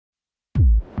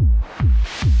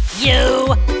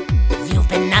you. You've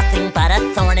been nothing but a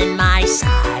thorn in my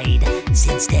side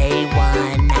since day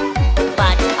one.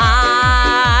 But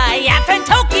I am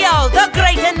Fantokyo, the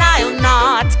great, and I'll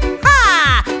not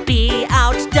be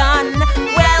outdone.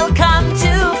 Welcome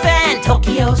to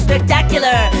Fantokyo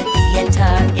Spectacular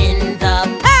Theater in the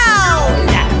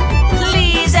Pound.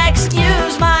 Please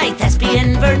excuse my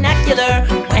thespian vernacular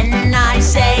when I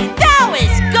say thou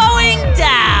is going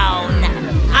down.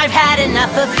 I've had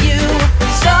enough of you,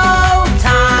 so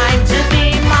time to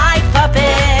be my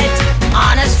puppet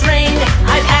on a string.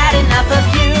 I've had enough of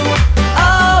you.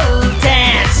 Oh,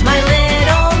 dance, my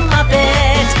little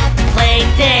Muppet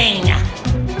plaything.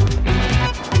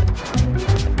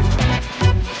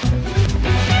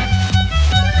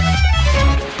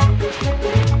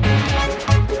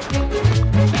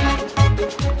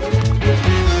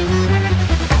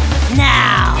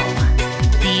 Now,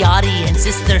 the audience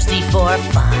is thirsty for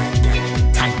fun.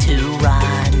 Time to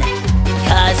run,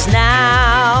 'cause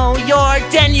now your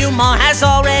denouement has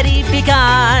already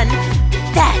begun.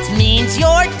 That means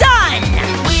you're done.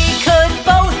 We could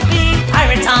both be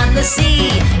pirates on the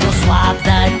sea. You'll swab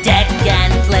the deck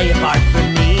and play a part for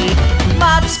me.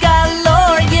 Mops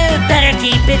galore, you better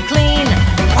keep it clean.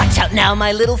 Watch out now,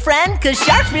 my little friend, 'cause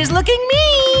Sharkspeare's looking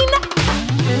mean.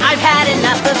 I've had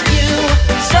enough of you,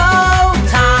 so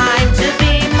time to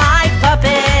be my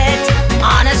puppet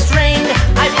on a string.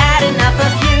 I've had enough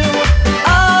of you.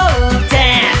 Oh,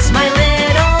 dance, my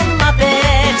little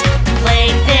Muppet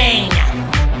plaything.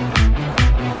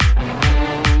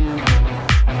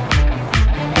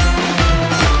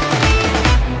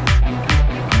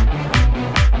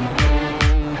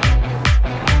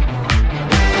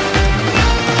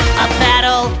 A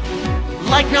battle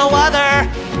like no other.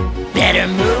 Better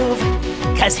move,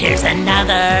 'cause here's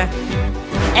another.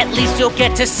 At least you'll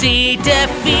get to see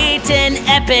defeat in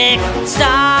epic style.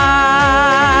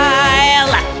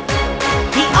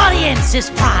 The audience is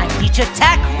primed, each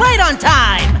attack right on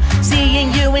time.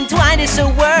 Seeing you entwined is so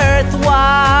worthwhile.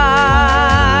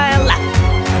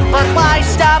 But why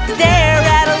stop there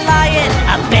at a lion,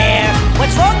 a bear?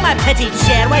 What's wrong, my petit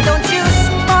cher? Why don't you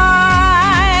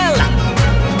smile?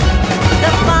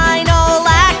 The final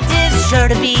act is sure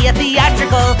to be a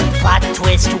theatrical plot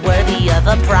twist worthy of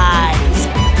a prize.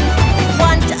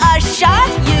 Want a shot?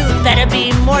 You better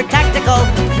be more tactical.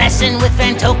 Messing with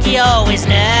Fantokyo is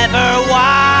never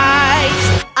wise.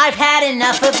 I've had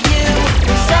enough of you,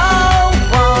 so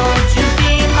won't you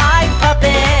be my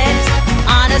puppet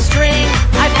on a string?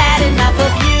 I've had enough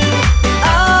of you.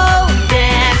 Oh,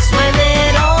 dance, my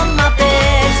little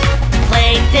Muppet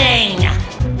plaything.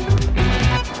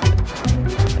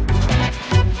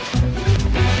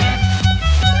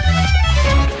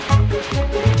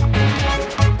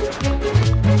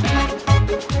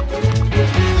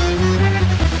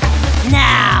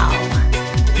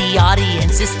 The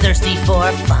audience is thirsty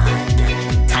for fun.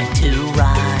 Time to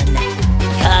run,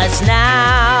 'cause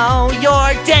now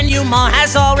your denouement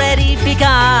has already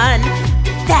begun.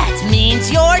 That means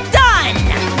you're done.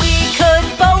 We could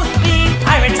both be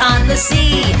pirates on the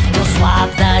sea. You'll swab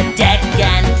the deck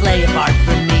and play a part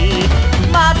for me.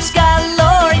 Mops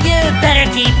galore, you better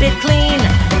keep it clean.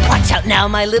 Watch out now,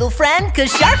 my little friend,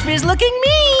 'cause Sharkspeare's looking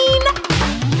mean.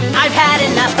 I've had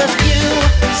enough of you,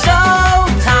 so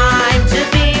time to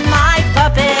be my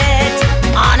puppet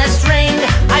on a string.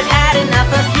 I've had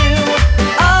enough of you.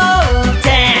 Oh,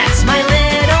 dance, my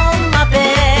little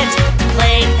Muppet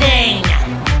plaything.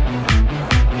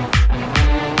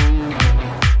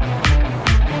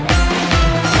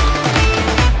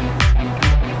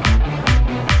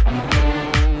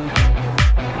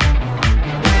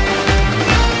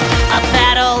 A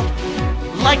battle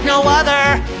like no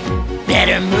other.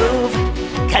 Better move,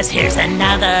 'cause here's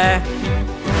another.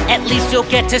 At least you'll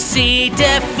get to see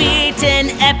defeat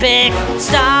in epic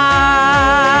style.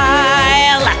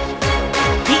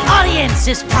 The audience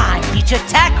is primed, each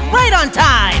attack right on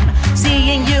time.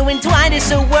 Seeing you entwined is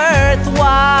so worthwhile.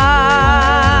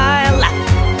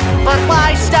 But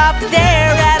why stop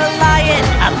there at a lion,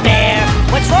 a bear?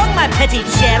 What's wrong, my petit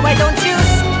cher? Why don't you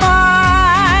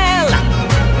smile?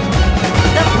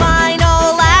 The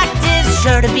final act is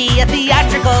sure to be a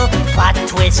theatrical plot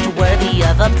twist worthy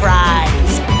of a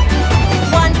prize.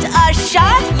 Want a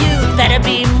shot? You better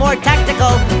be more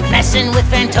tactical. Messing with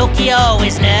Fantokyo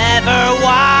is never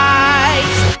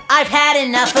wise. I've had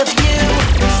enough of you,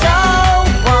 so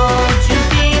won't you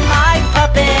be my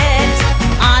puppet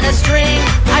on a string?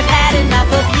 I've had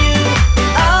enough of you.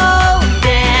 Oh,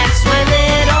 dance, my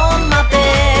little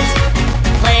Muppet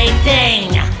plaything.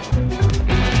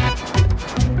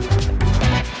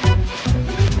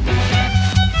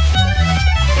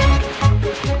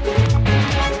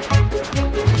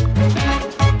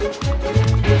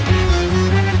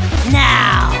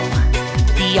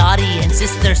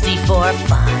 thirsty for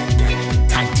fun.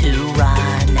 Time to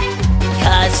run.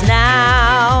 'Cause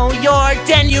now your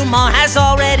denouement has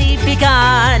already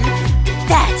begun.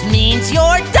 That means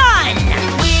you're done.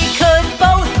 We could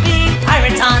both be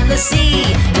pirates on the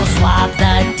sea. You'll swab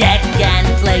the deck and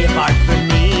play a part for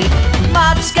me.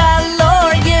 Mobs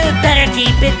galore, you better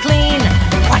keep it clean.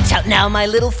 Watch out now, my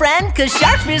little friend, 'cause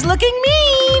Sharkspeare's looking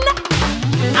mean.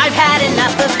 I've had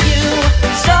enough of you,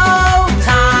 so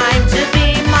time to be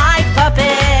my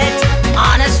puppet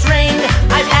on a string.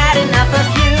 I've had enough of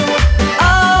you.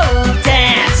 Oh,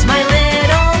 dance, my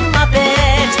little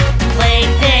Muppet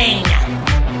plaything.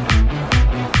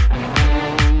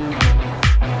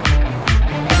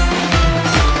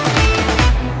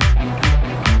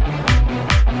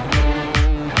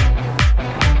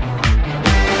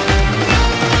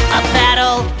 A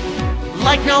battle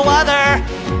like no other.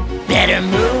 Better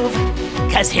move,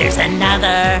 'cause here's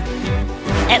another.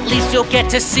 At least you'll get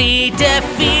to see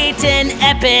defeat in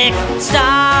epic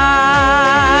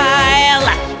style.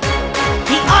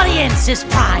 The audience is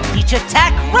prime, each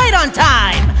attack right on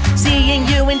time. Seeing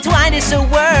you entwined is so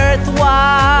worthwhile.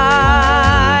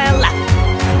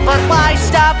 But why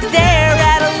stop there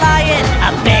at a lion,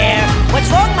 a bear? What's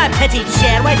wrong, my petit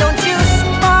cher? Why don't you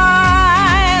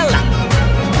smile?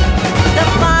 The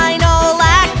final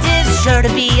act is sure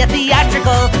to be a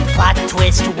theatrical plot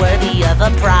twist worthy of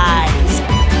a prize.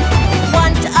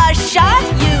 Want a shot?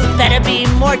 You better be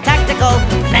more tactical.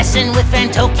 Messing with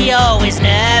Fantocchio is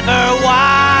never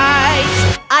wise.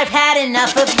 I've had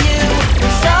enough of you,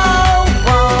 so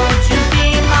won't you be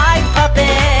my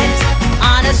puppet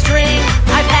on a string?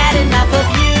 I've had enough of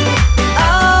you.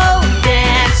 Oh,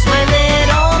 dance, my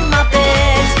little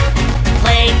Muppet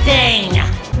plaything.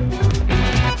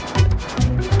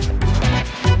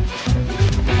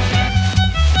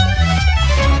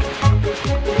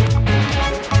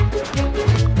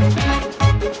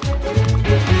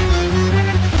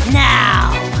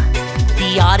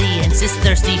 The audience is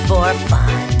thirsty for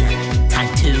fun.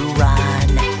 Time to run.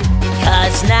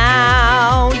 'Cause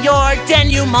now your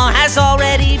denouement has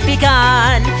already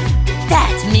begun.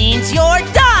 That means you're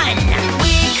done.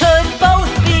 We could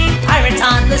both be pirates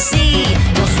on the sea.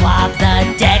 You'll swab the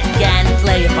deck and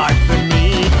play a part for me.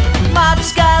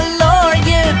 Mobs galore,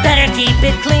 you better keep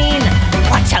it clean.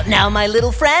 Watch out now, my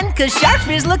little friend, 'cause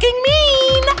Sharkspeare's looking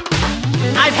mean.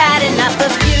 I've had enough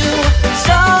of you,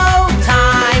 so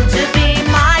time to be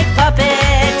my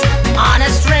puppet on a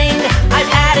string.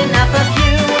 I've had enough of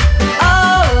you.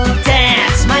 Oh,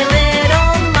 dance, my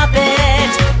little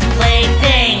Muppet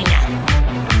plaything.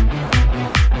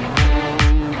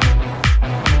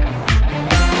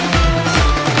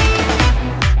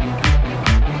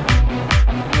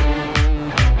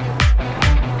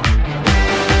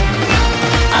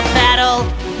 A battle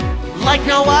like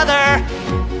no other.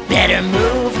 Better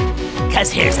move, 'cause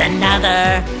here's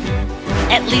another.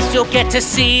 At least you'll get to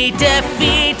see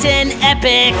defeat in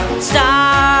epic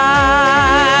style.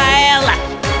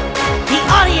 The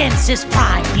audience is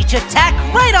prime, each attack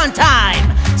right on time.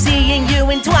 Seeing you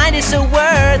entwined is so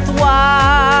worthwhile.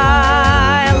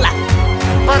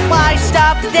 But why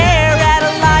stop there at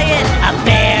a lion, a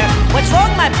bear? What's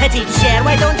wrong, my petit cher?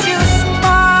 Why don't you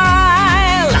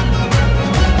smile?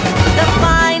 The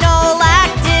final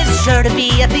act is sure to be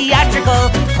a theatrical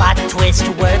plot twist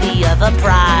worthy of a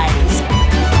prize.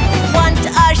 Want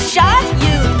a shot?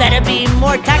 You better be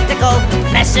more tactical.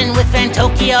 Messing with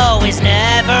Fantocchio is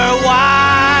never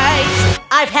wise.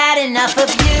 I've had enough of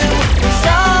you,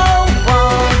 so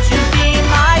won't you be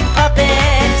my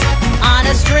puppet on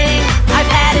a string?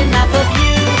 I've had enough of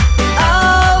you.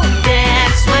 Oh,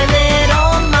 dance, my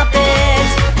little Muppet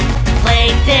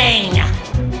plaything.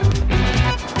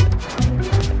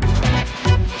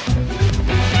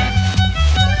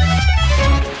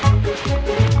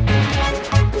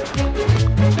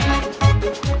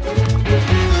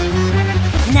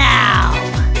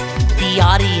 The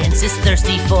audience is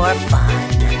thirsty for fun.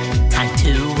 Time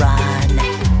to run.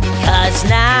 'Cause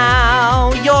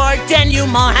now your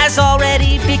denouement has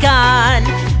already begun.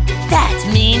 That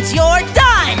means you're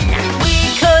done. We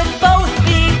could both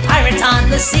be pirates on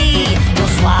the sea.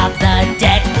 You'll swab the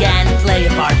deck and play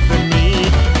a part for me.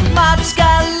 Mobs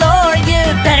galore, you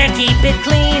better keep it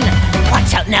clean.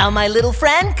 Watch out now, my little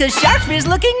friend, 'cause Sharkspeare's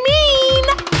looking mean.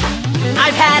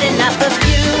 I've had enough of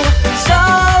you, so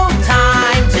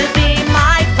time to be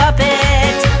my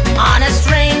puppet on a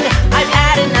string. I've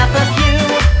had enough of you.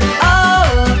 Oh,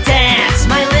 dance,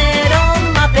 my little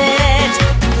Muppet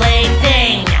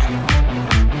plaything.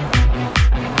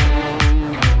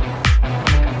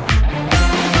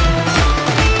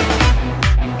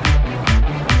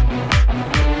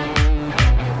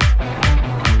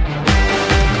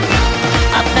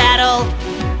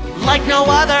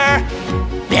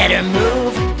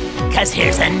 'cause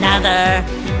here's another.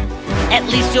 At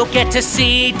least you'll get to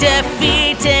see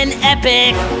defeat in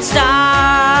epic style.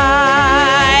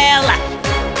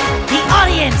 The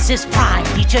audience is prime,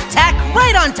 each attack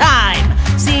right on time.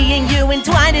 Seeing you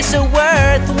entwined is so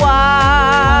worthwhile.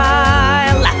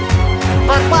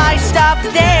 But why stop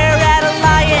there at a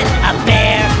lion, a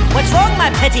bear? What's wrong, my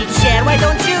petite cher? Why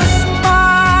don't you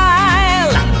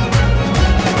smile?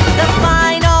 The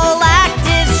final act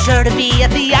is sure to be a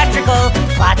theatrical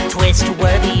plot twist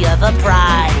worthy of a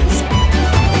prize.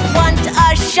 Want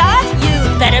a shot? You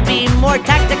better be more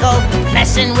tactical.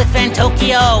 Messing with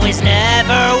Fantokio is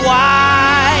never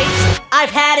wise.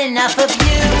 I've had enough of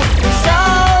you, so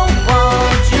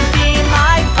won't you be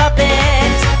my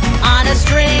puppet on a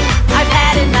string? I've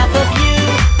had enough of you.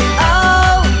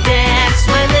 Oh, dance,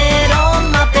 my little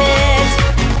Muppet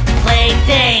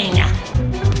plaything.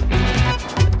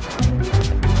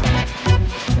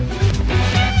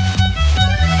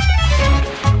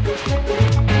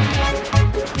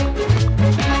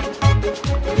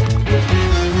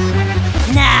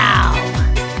 Now,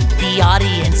 the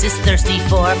audience is thirsty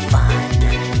for fun.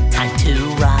 Time to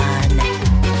run.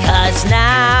 'Cause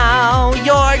now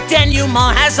your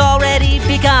denouement has already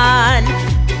begun.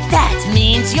 That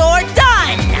means you're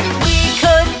done. We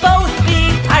could both be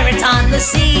pirates on the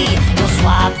sea. You'll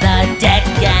swab the deck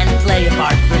and play a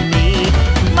part for me.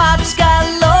 Mops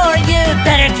galore, you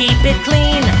better keep it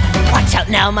clean. Watch out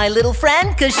now, my little friend,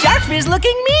 'cause Sharkspeare's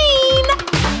looking mean.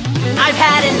 I've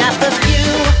had enough of you,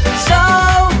 so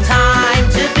time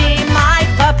to be my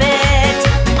puppet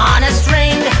on a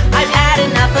string. I've had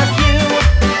enough of you.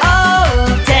 Oh,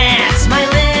 dance, my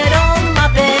little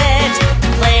Muppet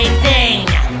plaything.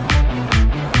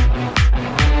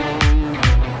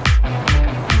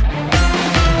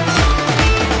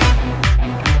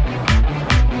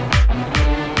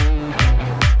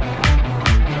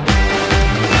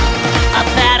 A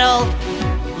battle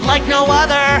like no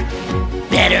other.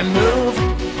 Better move,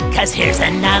 'cause here's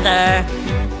another.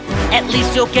 At least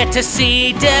you'll get to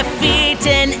see defeat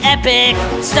in epic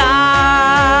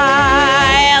style.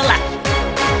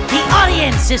 The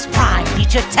audience is prime,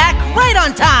 each attack right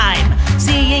on time.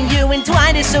 Seeing you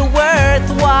entwined is so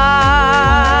worthwhile.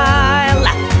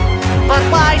 But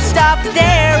why stop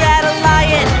there at a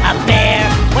lion, a bear?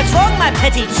 What's wrong, my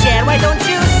petite cher? Why don't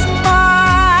you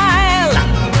smile?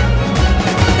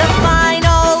 The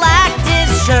final act is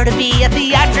sure to be a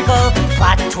theatrical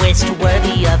plot twist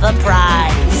worthy of a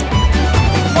prize.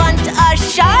 Want a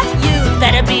shot? You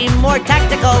better be more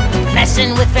tactical.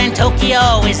 Messing with Fantokio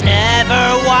is never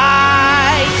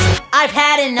wise. I've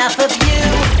had enough of you,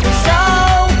 so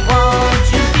won't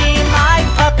you be my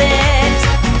puppet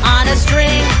on a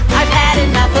string? I've had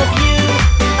enough of you.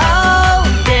 Oh,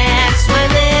 dance, my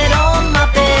little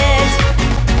Muppet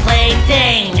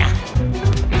plaything.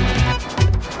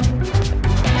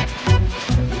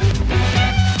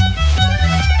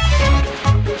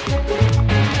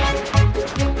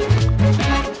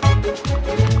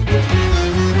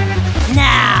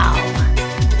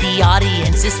 The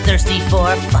audience is thirsty for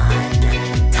fun.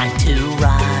 Time to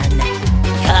run.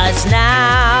 'Cause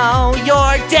now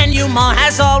your denouement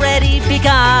has already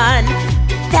begun.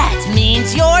 That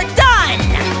means you're done.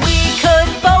 We could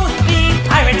both be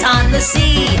pirates on the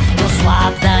sea. You'll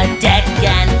swab the deck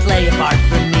and play a part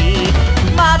for me.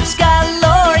 Mops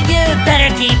galore, you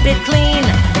better keep it clean.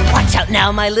 Watch out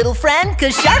now, my little friend,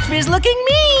 'cause Sharkspeare's looking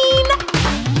mean.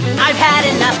 I've had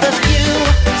enough of you,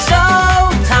 so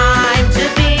time to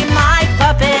be my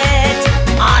puppet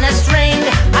on a string.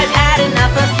 I've had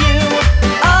enough of you.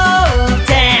 Oh,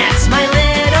 dance, my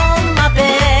little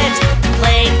Muppet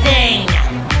plaything.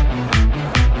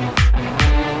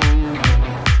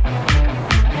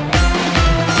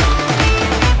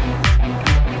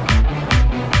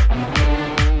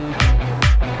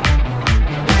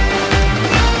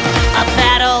 A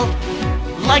battle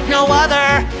like no other.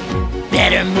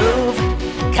 Better move,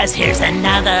 'cause here's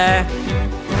another.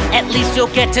 At least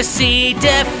you'll get to see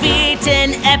defeat in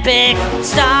epic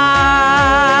style.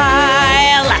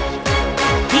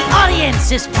 The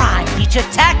audience is prime, each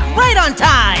attack right on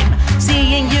time.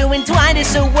 Seeing you entwined is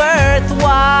so worthwhile.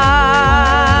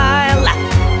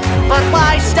 But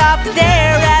why stop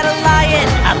there at a lion,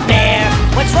 a bear?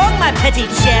 What's wrong, my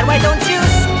petite cher? Why don't you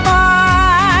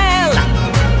smile?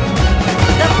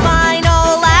 The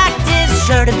final act is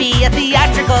sure to be a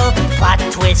theatrical plot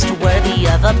twist worthy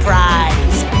of a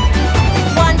prize.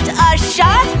 Want a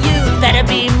shot? You better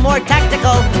be more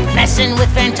tactical. Messing with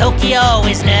Fantokio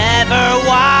is never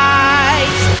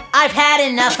wise. I've had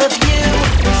enough of you,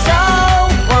 so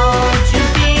won't you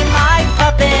be my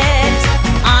puppet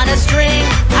on a string?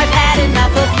 I've had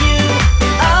enough of you.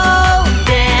 Oh,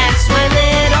 dance, my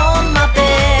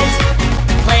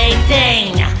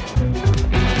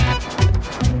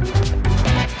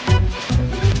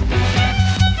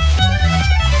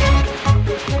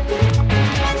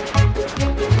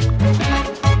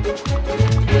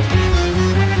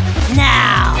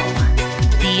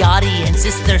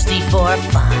is thirsty for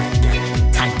fun.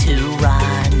 Time to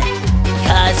run.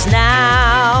 'Cause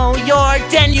now your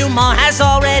denouement has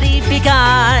already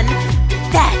begun.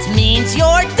 That means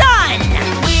you're done.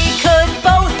 We could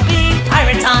both be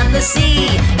pirates on the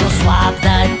sea. You'll swab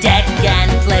the deck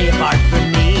and play a part for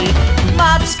me.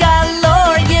 Mobs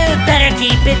galore, you better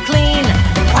keep it clean.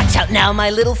 Watch out now, my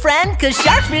little friend, 'cause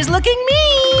Sharkspeare's looking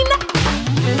mean.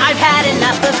 I've had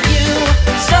enough of you,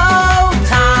 so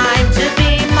time to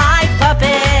be my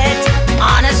puppet.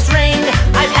 On a string,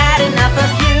 I've had enough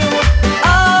of you.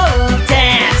 Oh,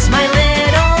 dance, my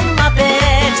little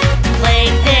Muppet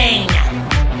plaything.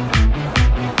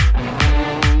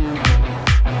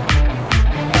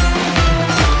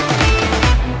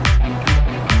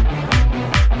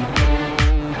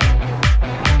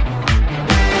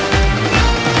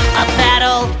 A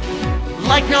battle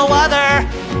like no other.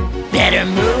 Better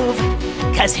move,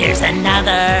 'cause here's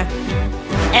another.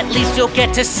 At least you'll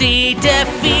get to see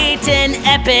defeat in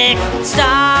epic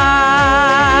style.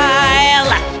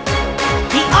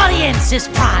 The audience is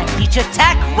prime, each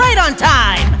attack right on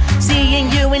time. Seeing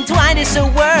you entwined is so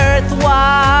worthwhile.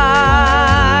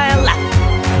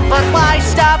 But why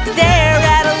stop there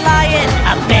at a lion,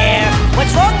 a bear?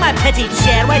 What's wrong, my petite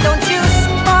cher? Why don't you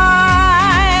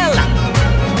smile?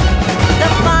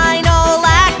 The final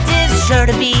act is sure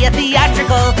to be a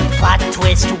theatrical plot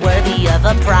twist worthy of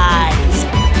a prize.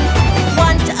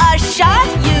 Want a shot?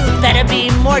 You better be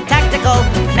more tactical.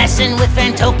 Messing with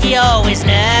Fantocchio is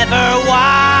never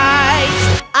wise.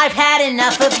 I've had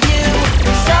enough of you,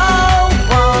 so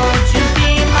won't you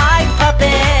be my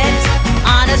puppet?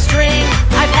 On a string,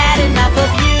 I've had enough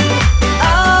of you.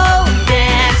 Oh,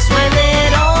 dance, my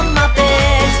little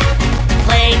Muppet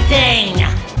plaything.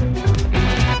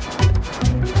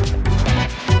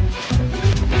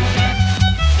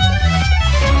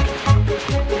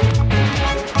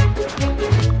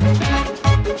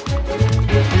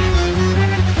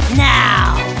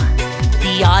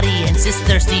 The audience is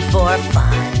thirsty for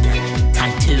fun.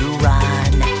 Time to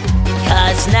run.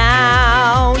 'Cause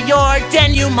now your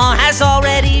denouement has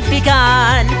already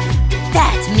begun.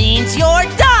 That means you're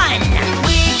done.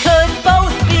 We could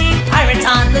both be pirates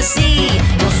on the sea.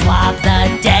 You'll swab the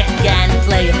deck and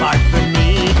play a part for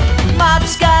me.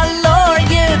 Mobs galore,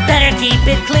 you better keep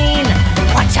it clean.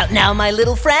 Watch out now, my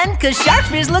little friend, 'cause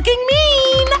Sharkspeare's looking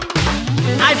mean.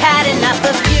 I've had enough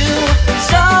of you,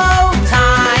 so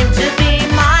time to be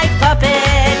my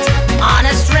puppet. On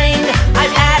a string,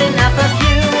 I've had enough of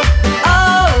you.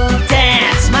 Oh,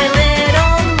 dance, my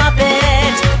little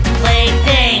Muppet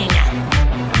plaything.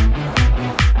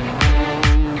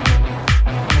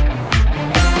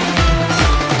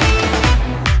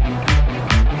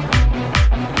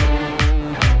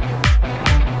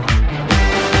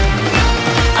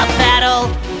 A battle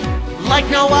like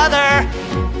no other.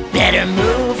 Better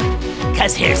move,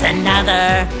 'cause here's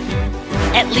another.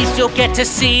 At least you'll get to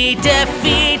see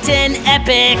defeat in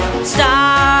epic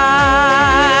style.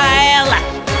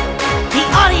 The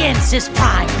audience is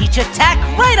prime, each attack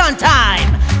right on time.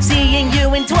 Seeing you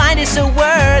entwined is so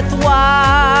worthwhile.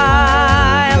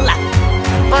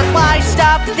 But why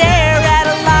stop there at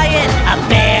a lion, a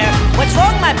bear? What's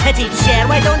wrong, my petite cher?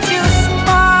 Why don't you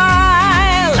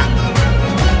smile?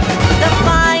 The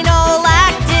final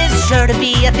act is sure to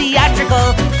be a theatrical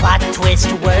plot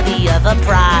twist worthy of a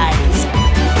prize.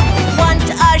 Want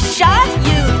a shot?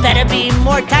 You better be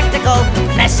more tactical.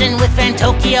 Messing with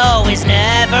Fantocchio is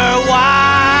never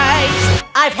wise.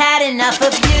 I've had enough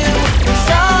of you,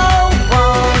 so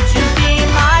won't you be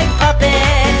my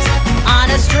puppet? On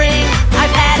a string,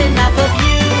 I've had enough of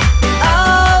you.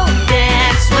 Oh,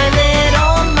 dance, my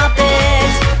little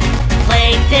Muppet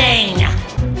plaything.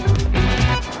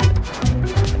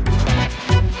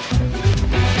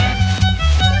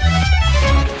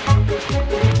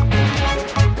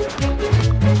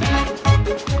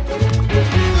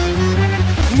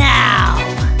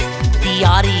 The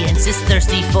audience is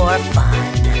thirsty for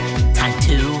fun. Time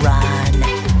to run.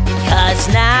 'Cause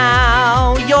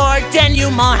now your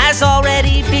denouement has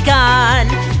already begun.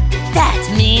 That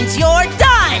means you're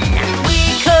done. We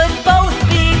could both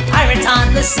be pirates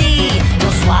on the sea.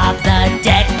 You'll swab the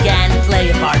deck and play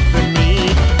a part for me.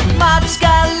 Mobs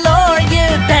galore, you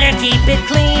better keep it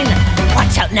clean.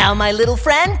 Watch out now, my little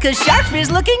friend, 'cause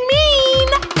Sharkspeare's looking mean.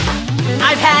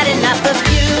 I've had enough of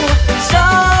you, so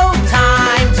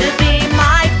time to be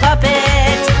my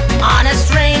puppet. On a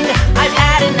string, I've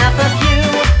had enough of you.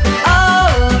 Oh,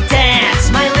 dance,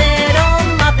 my little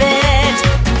Muppet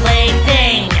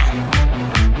plaything.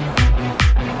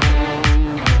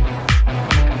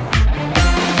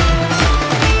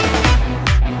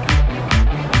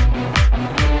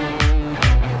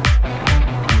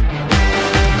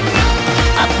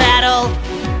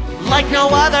 no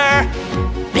other.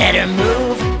 Better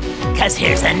move, 'cause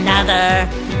here's another.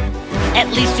 At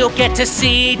least you'll get to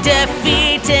see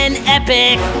defeat in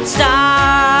epic style.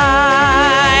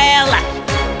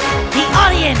 The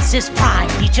audience is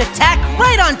primed, each attack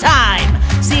right on time.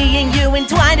 Seeing you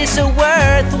entwined is so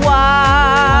worthwhile.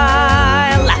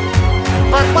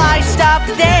 But why stop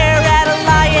there at a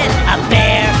lion, a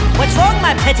bear? What's wrong,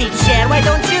 my petty chair? Why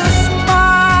don't you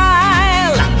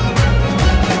smile?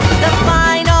 The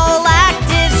final act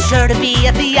is sure to be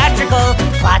a theatrical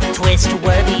plot twist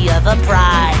worthy of a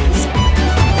prize.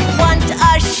 Want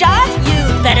a shot? You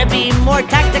better be more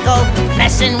tactical.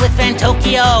 Messing with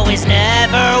Fantokyo is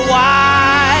never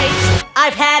wise.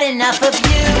 I've had enough of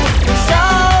you, so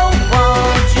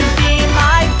won't you be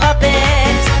my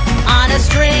puppet on a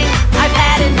string? I've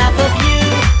had enough of you.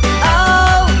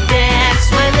 Oh, dance,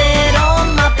 my little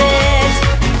Muppet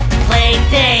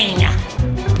plaything.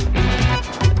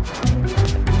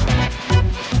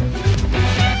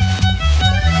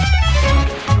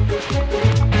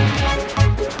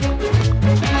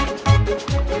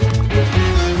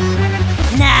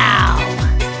 Now,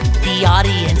 the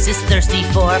audience is thirsty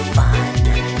for fun.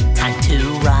 Time to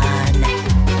run.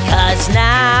 'Cause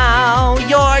now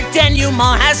your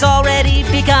denouement has already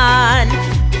begun.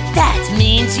 That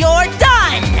means you're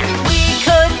done. We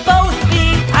could both be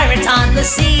pirates on the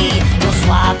sea. You'll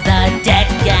swab the deck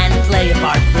and play a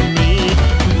part for me.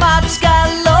 Mops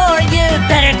galore, you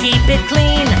better keep it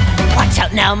clean. Watch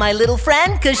out now, my little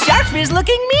friend, 'cause Sharkspeare's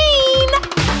looking mean.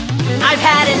 I've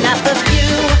had enough of you,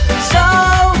 so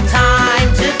time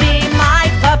to be my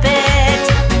puppet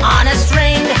on a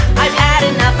string. I've had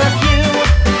enough of you.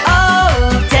 Oh,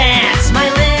 dance, my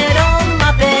little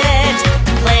Muppet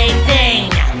plaything.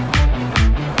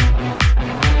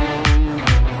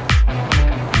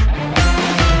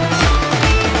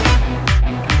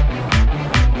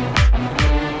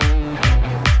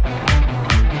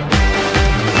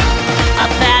 A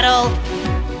battle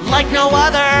like no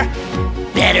other.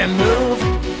 Better move,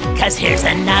 'cause here's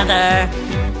another.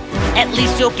 At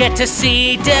least you'll get to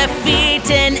see defeat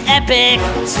in epic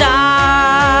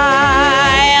style.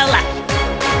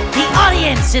 The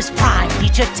audience is primed,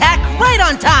 each attack right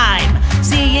on time.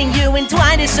 Seeing you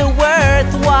entwined is so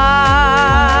worthwhile.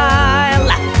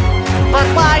 But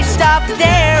why stop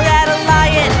there at a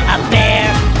lion, a bear?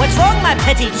 What's wrong, my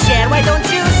petty chair? Why don't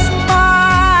you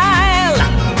smile?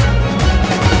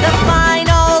 The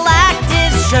final act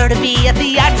is sure to be a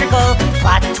theatrical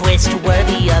plot twist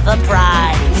worthy of a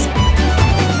prize.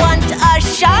 Want a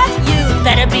shot? You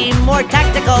better be more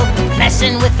tactical.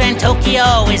 Messing with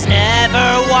Fantokyo is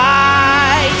never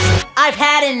wise. I've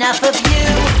had enough of you,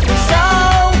 so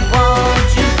won't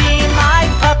you be my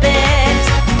puppet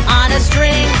on a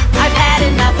string? I've had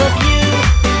enough of you.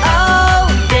 Oh,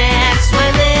 dance, my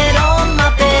little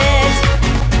Muppet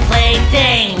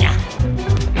plaything.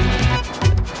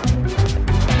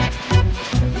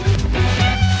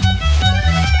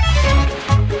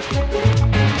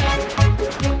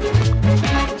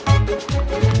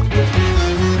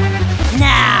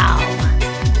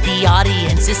 The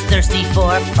audience is thirsty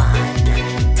for fun.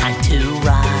 Time to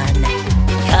run.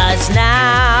 'Cause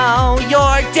now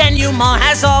your denouement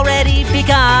has already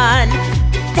begun.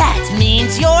 That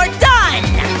means you're done.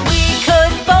 We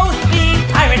could both be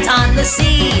pirates on the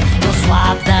sea. You'll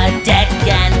swab the deck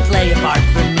and play a part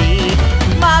for me.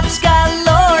 Mops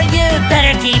galore, you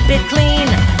better keep it clean.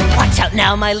 Watch out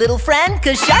now, my little friend,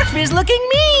 'cause Sharkspeare's looking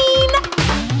mean.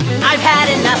 I've had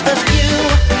enough of you,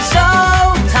 so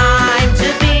time to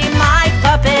be my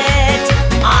puppet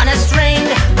on a string.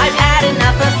 I've had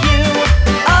enough of you.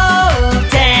 Oh,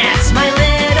 dance, my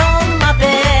little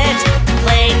Muppet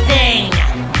plaything.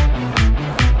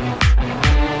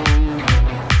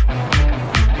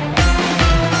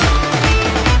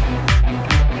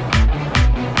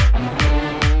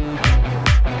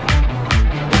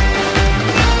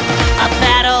 A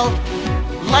battle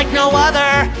like no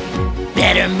other.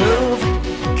 Better move,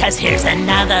 'cause here's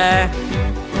another.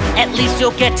 At least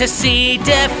you'll get to see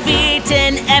defeat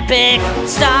in epic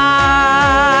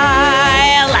style.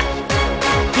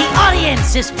 The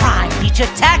audience is primed, each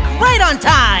attack right on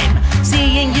time.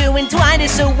 Seeing you entwined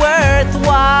is so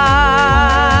worthwhile.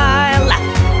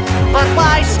 But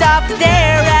why stop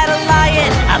there at a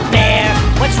lion, a bear?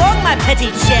 What's wrong, my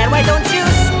petty chair? Why don't you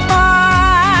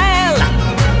smile?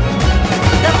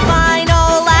 The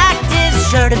final act is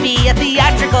sure to be a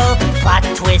theatrical plot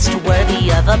twist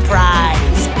worthy of a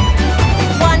prize.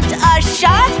 Want a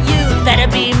shot? You better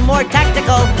be more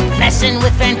tactical. Messing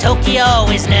with Fantokyo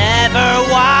is never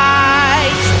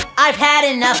wise. I've had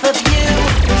enough of you,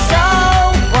 so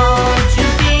won't you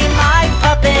be my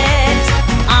puppet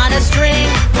on a string?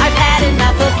 I've had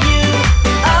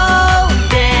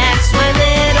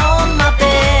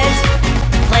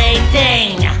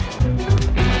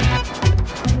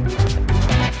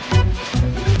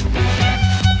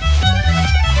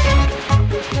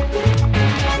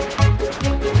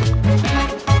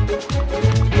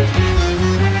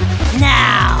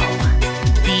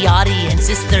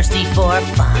for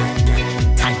fun.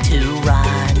 Time to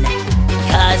run.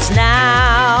 'Cause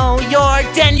now your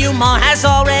denouement has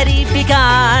already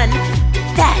begun.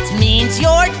 That means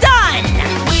you're done.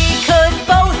 We could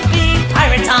both be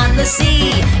pirates on the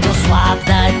sea. You'll swab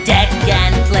the deck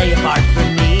and play a part for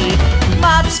me.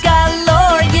 Mops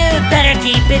galore, you better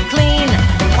keep it clean.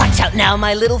 Watch out now,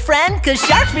 my little friend, 'cause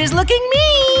Sharkspeare's looking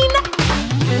mean.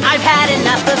 I've had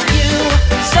enough of you,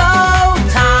 so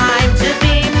time to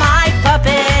be my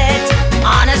puppet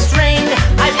on a string.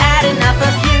 I've had enough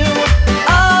of you.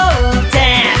 Oh,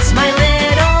 dance, my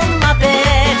little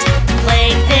Muppet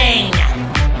plaything.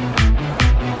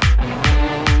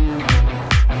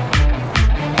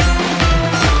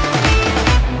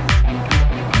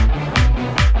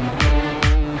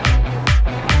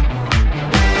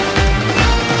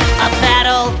 A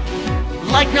battle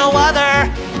like no other.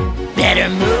 Better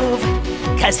move,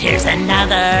 'cause here's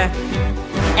another.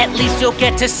 At least you'll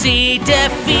get to see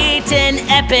defeat in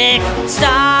epic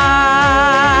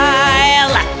style.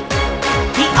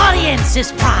 The audience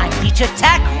is primed, each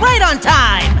attack right on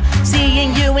time.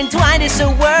 Seeing you entwined is so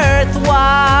worthwhile.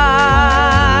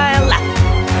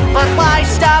 But why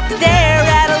stop there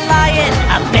at a lion,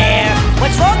 a bear?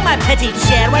 What's wrong, my petit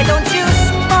cher? Why don't you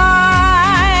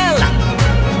smile?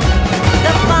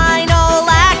 The final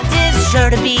act is sure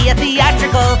to be a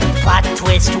theatrical plot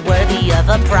twist worthy of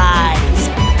a prize.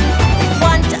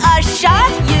 Want a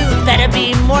shot? You better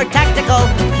be more tactical.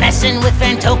 Messing with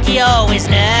Fantocchio is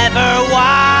never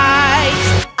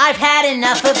wise. I've had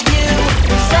enough of you,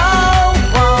 so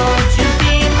won't you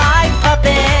be my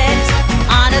puppet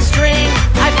on a string?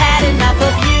 I've had enough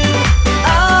of you.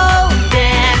 Oh,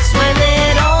 dance, my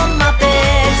little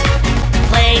Muppet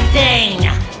plaything.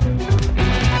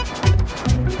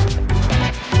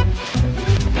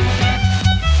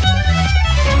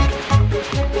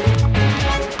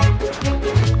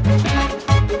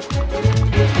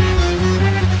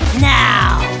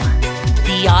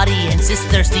 The audience is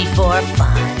thirsty for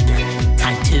fun.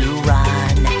 Time to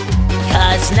run.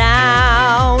 'Cause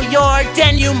now your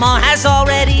denouement has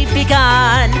already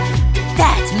begun.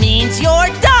 That means you're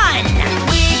done.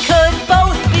 We could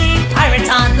both be pirates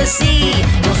on the sea.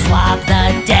 You'll swab the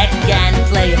deck and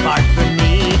play a part for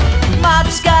me.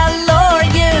 Mops galore,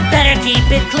 you better keep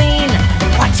it clean.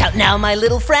 Watch out now, my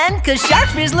little friend, 'cause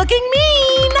Sharkspeare's looking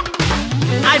mean.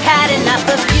 I've had enough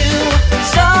of you,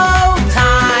 so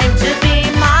time to be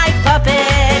my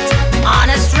puppet on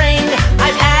a string.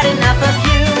 I've had enough of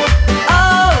you.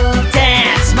 Oh,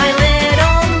 dance, my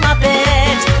little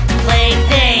Muppet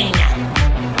plaything.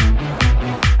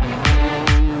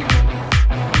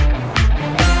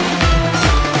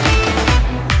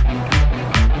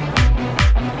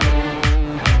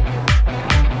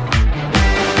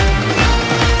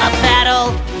 A battle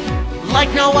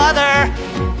like no other.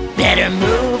 Better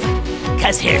move,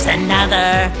 'cause here's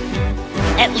another.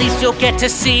 At least you'll get to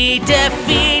see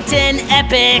defeat in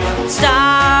epic style.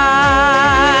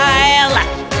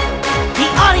 The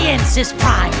audience is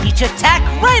primed, each attack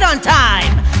right on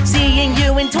time. Seeing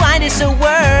you entwined is so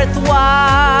worthwhile.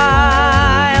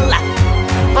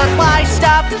 But why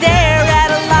stop there at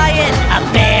a lion, a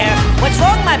bear? What's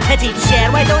wrong, my petit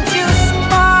cher? Why don't you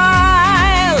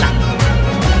smile?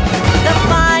 The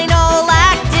final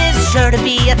act is sure to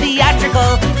be a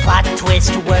theatrical plot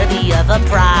twist worthy of a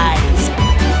prize.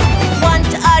 Want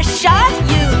a shot?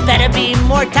 You better be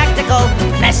more tactical.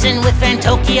 Messing with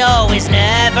Fantocchio is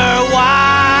never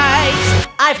wise.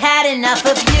 I've had enough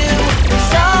of you,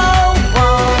 so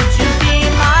won't you be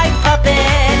my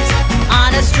puppet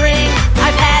on a string?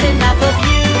 I've had enough of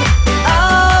you.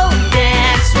 Oh,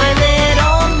 dance, my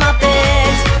little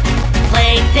Muppet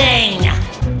plaything.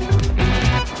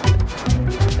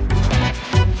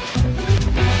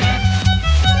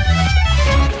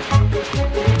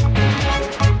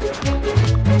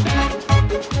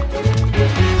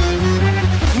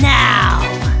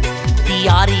 The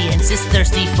audience is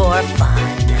thirsty for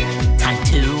fun. Time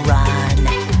to run.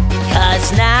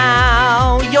 'Cause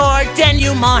now your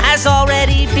denouement has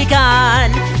already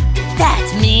begun. That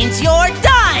means you're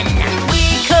done. We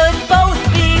could both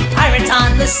be pirates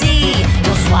on the sea.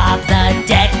 You'll swab the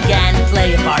deck and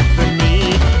play a part for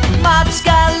me. Mops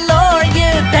galore, you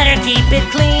better keep it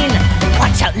clean.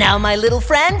 Watch out now, my little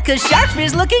friend, 'cause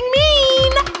Sharkspeare's looking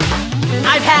mean.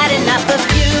 I've had enough of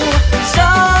you, so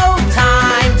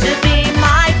time to be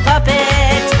my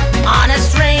puppet on a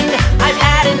string. I've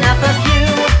had enough of you.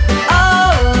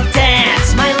 Oh, dance,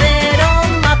 my little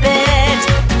Muppet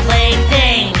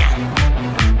plaything.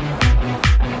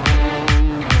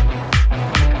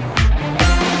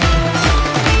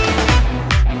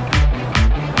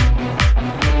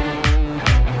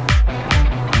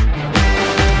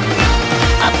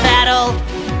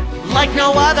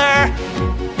 other,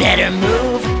 better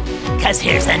move, 'cause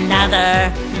here's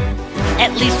another.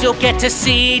 At least you'll get to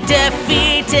see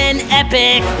defeat in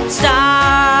epic style.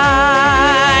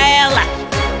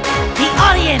 The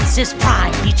audience is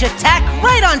prime, each attack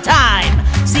right on time.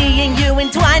 Seeing you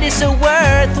entwined is so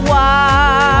worthwhile.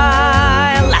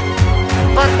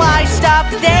 But why stop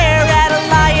there at a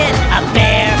lion, a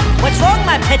bear? What's wrong,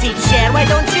 my petty chair? Why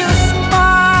don't you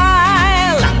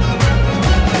smile?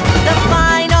 The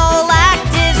final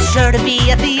act is sure to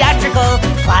be a theatrical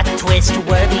plot twist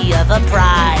worthy of a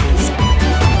prize.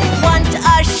 Want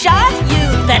a shot? You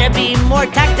better be more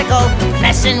tactical.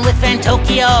 Messing with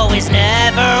Fantokyo is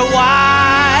never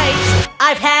wise.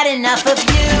 I've had enough of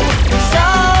you, so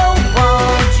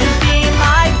won't you be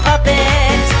my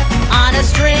puppet on a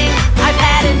string? I've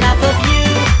had enough of you.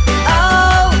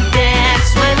 Oh, dance,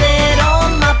 my little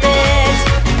Muppet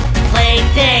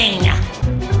plaything.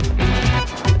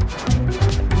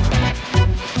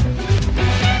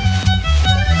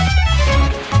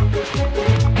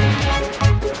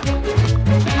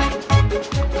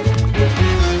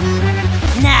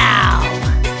 Now,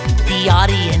 the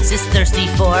audience is thirsty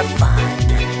for fun.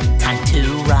 Time to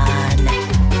run.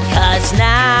 'Cause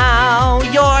now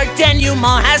your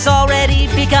denouement has already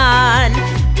begun.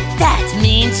 That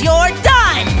means you're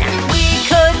done. We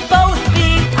could both be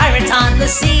pirates on the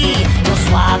sea. You'll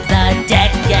swab the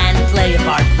deck and play a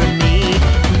part for me.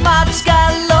 Mops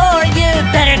galore, you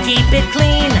better keep it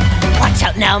clean. Watch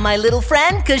out now, my little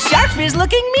friend, 'cause Sharkspeare's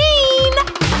looking mean.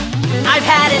 I've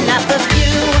had enough of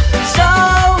you, so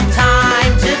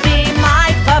time to be my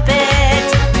puppet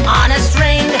on a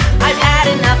string. I've had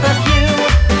enough of you.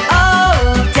 Oh,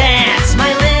 dance,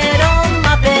 my little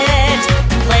Muppet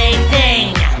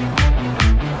plaything.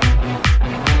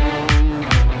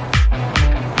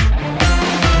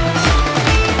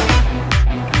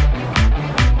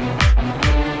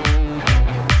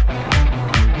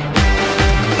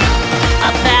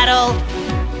 A battle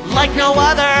like no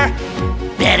other.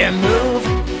 Better move,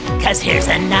 'cause here's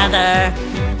another.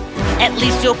 At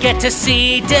least you'll get to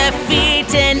see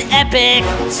defeat in epic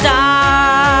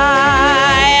style.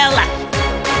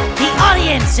 The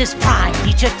audience is prime,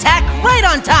 each attack right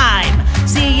on time.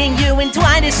 Seeing you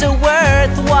entwined is so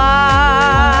worthwhile.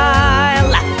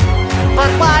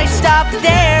 But why stop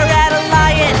there at a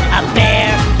lion, a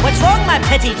bear? What's wrong, my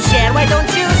petty chair? Why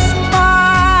don't you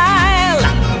smile?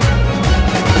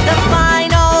 The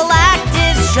final act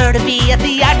is sure to be a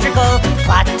theatrical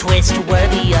plot twist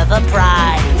worthy of a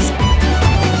prize.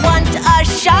 Want a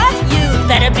shot? You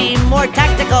better be more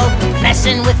tactical.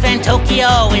 Messing with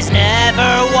Fantokyo is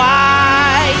never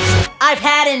wise. I've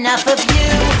had enough of you,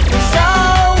 so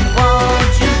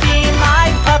won't you be my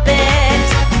puppet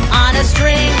on a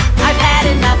string? I've had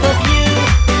enough of you.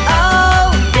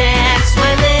 Oh, dance,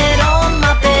 my little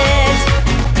Muppet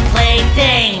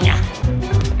plaything.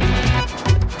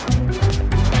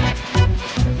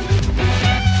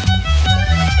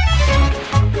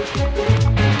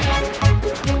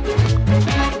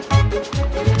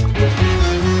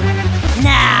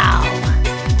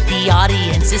 The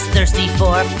audience is thirsty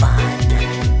for fun.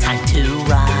 Time to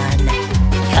run.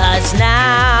 'Cause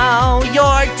now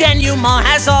your denouement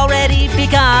has already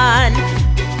begun.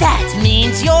 That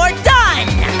means you're done.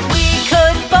 We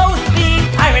could both be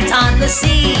pirates on the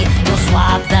sea. You'll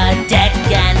swab the deck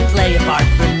and play a part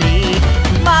for me.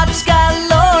 Mops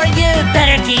galore, you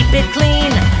better keep it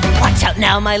clean. Watch out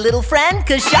now, my little friend,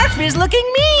 'cause Sharkspeare's looking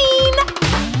mean.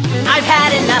 I've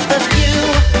had enough of you,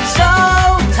 so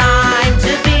time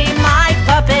to be my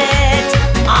puppet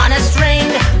on a string.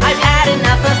 I've had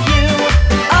enough of you.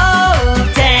 Oh,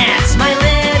 dance, my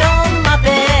little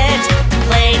Muppet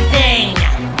plaything.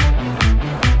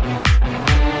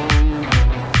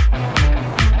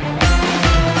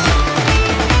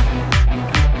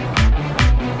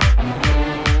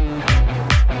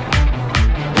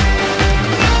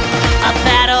 A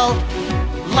battle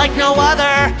like no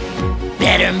other.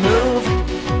 Better move,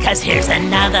 'cause here's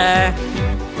another.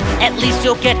 At least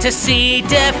you'll get to see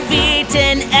defeat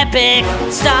in epic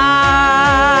style.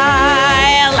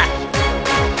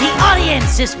 The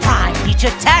audience is prime, each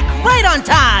attack right on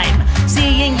time.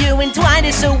 Seeing you entwined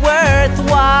is so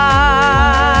worthwhile.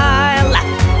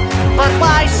 But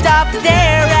why stop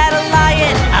there at a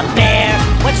lion, a bear?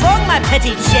 What's wrong, my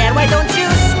petty chair? Why don't you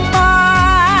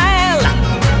smile?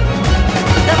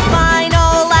 The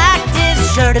final act is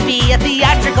sure to be a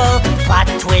theatrical plot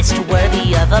twist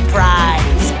worthy of a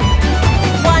prize.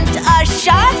 Want a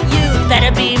shot? You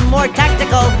better be more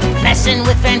tactical. Messing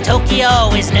with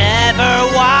Fantokyo is never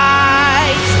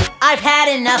wise. I've had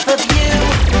enough of you,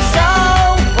 so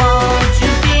won't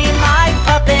you be my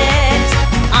puppet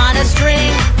on a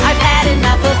string? I've had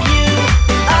enough of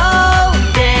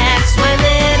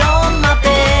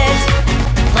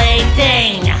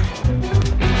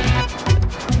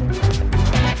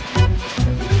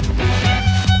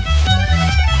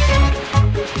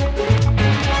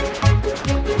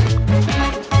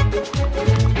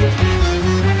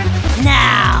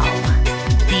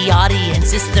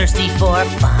thirsty for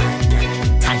fun.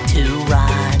 Time to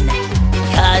run.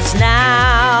 'Cause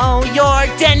now your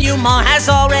denouement has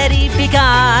already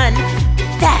begun.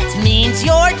 That means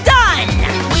you're done.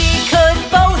 We could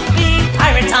both be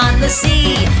pirates on the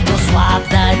sea. You'll swab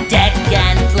the deck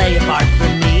and play a part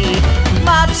for me.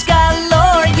 Mobs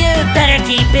galore, you better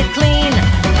keep it clean.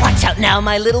 Watch out now,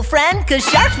 my little friend, 'cause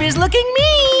Sharkspeare's looking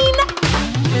mean.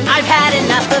 I've had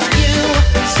enough of you,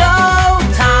 so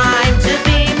time to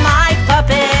be my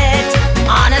puppet.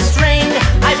 On a string,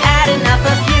 I've had enough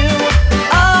of you.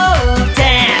 Oh,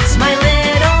 dance, my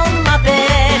little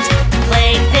Muppet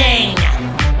plaything.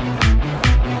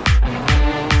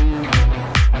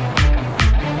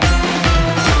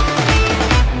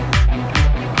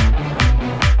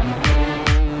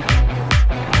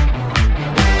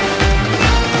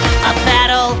 A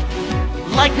battle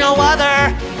like no other.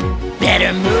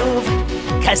 Better move,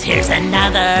 'cause here's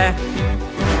another.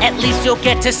 At least you'll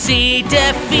get to see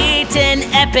defeat in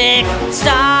epic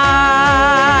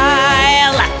style.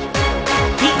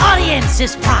 The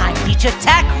audience's prime, each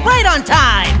attack right on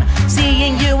time.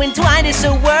 Seeing you entwined is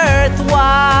so worthwhile.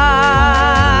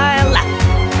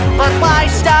 But why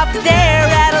stop there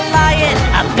at a lion,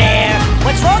 a bear?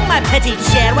 What's wrong, my petite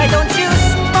cher? Why don't you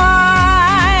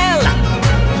smile?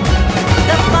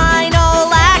 The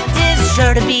final act is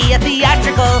sure to be a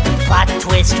theatrical plot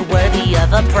twist worthy of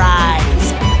a prize.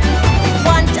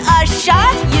 Want a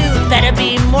shot? You better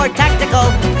be more tactical.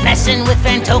 Messing with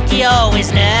Fantocchio is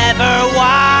never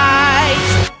wise.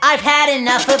 I've had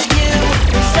enough of you,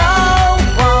 so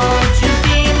won't you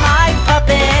be my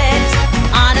puppet?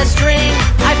 On a string,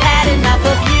 I've had enough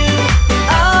of you.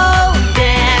 Oh,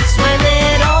 dance, my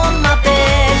little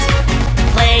Muppet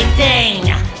plaything.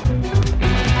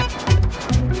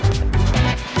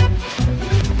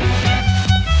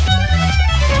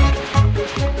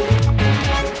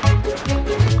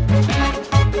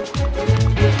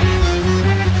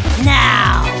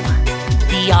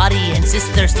 The audience is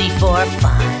thirsty for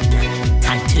fun.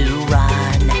 Time to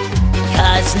run.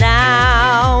 'Cause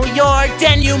now your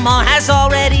denouement has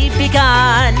already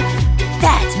begun.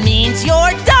 That means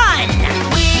you're done.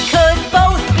 We could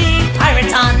both be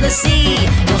pirates on the sea.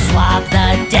 You'll swab the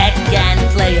deck and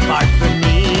play a part for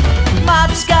me.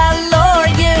 Mobs galore,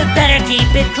 you better keep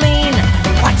it clean.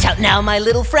 Watch out now, my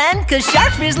little friend, 'cause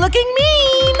Sharkspeare's looking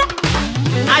mean.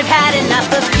 I've had enough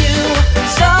of you,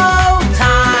 so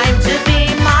time to be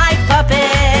my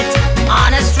puppet.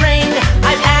 On a string,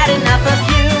 I've had enough of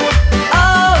you.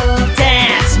 Oh,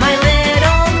 dance, my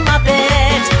little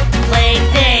Muppet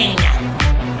plaything.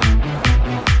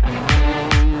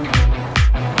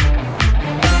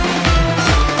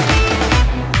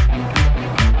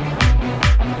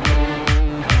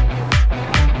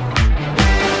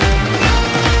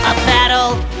 A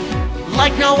battle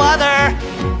like no other.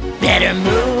 Better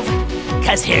move,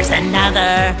 'cause here's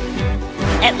another.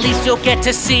 At least you'll get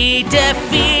to see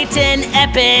defeat in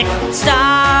epic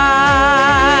style.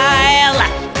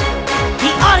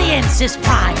 The audience's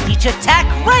prime, each attack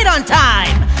right on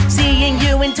time. Seeing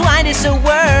you entwined is so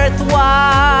worthwhile.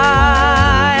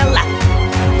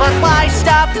 But why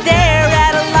stop there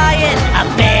at a lion, a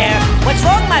bear? What's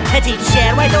wrong, my petite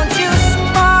cher? Why don't you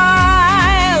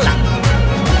smile?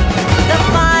 The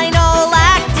final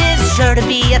act is sure to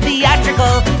be a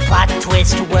theatrical plot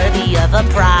twist worthy of a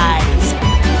prize.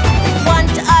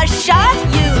 Want a shot?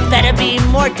 You better be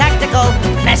more tactical.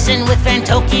 Messing with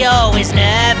Fantocchio is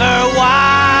never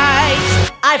wise.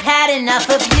 I've had enough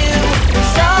of you,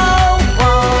 so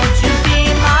won't you be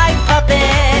my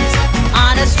puppet?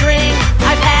 On a string,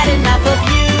 I've had enough of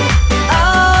you.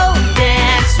 Oh,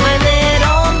 dance, my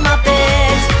little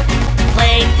Muppet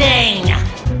plaything.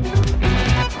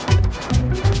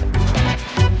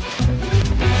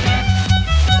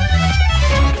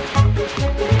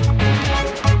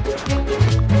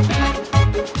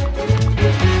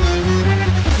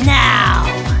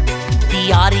 The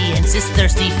audience is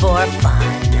thirsty for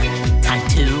fun. Time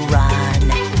to run.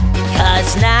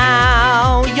 'Cause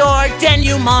now your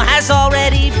denouement has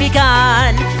already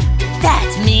begun. That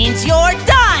means you're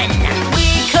done. We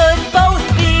could both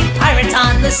be pirates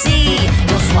on the sea.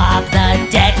 You'll swab the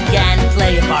deck and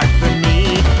play a part for me.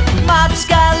 Mobs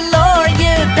galore,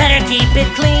 you better keep it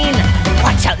clean.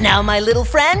 Watch out now, my little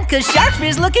friend, 'cause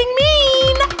Sharkspeare's looking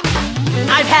mean.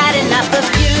 I've had enough of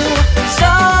you,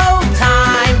 so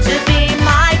time to be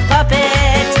my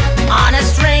puppet. On a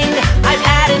string, I've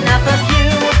had enough of you.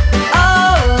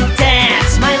 Oh,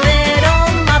 dance, my little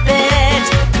Muppet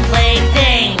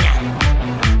plaything.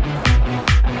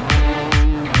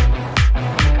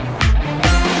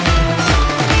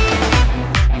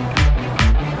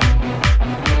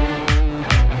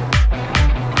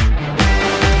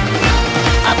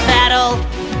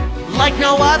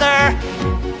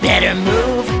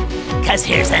 'cause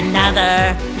here's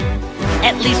another.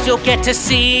 At least you'll get to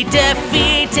see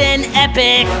defeat in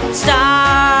epic style.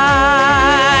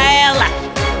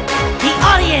 The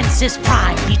audience is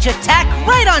prime, each attack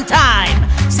right on time.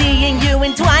 Seeing you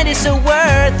entwined is so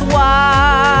worthwhile.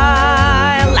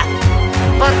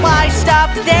 But why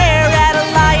stop there at a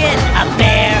lion, a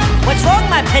bear? What's wrong,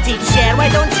 my petty chair? Why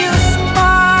don't you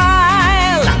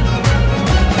smile?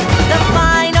 The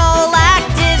final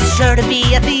act is sure to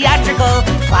be a theatrical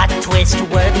plot twist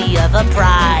worthy of a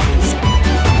prize.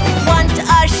 Want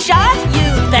a shot? You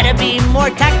better be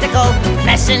more tactical.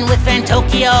 Messing with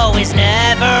Fantokyo is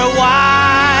never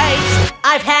wise.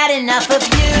 I've had enough of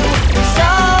you, so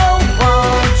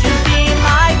won't you be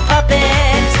my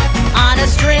puppet on a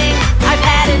string? I've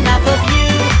had enough of you.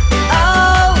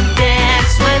 Oh,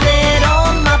 dance, my little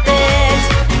Muppet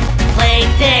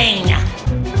plaything.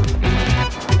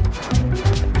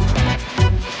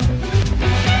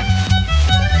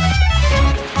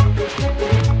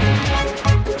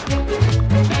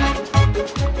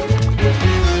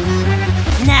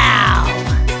 Now,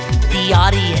 the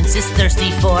audience is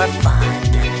thirsty for fun.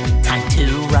 Time to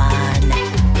run.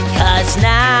 'Cause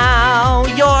now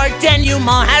your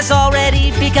denouement has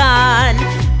already begun.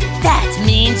 That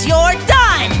means you're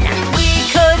done. We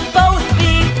could both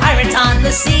be pirates on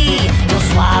the sea. You'll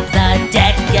swab the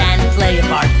deck and play a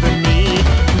part for me.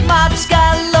 Mops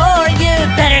galore, you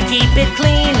better keep it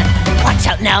clean. Watch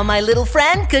out now, my little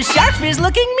friend, 'cause Sharkspeare's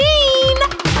looking mean.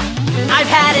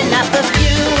 I've had enough of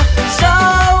you, so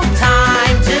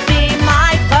time to be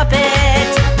my puppet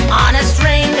on a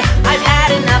string. I've had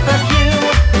enough of you.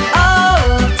 Oh,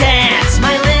 dance,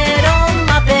 my little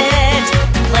Muppet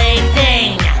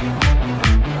plaything.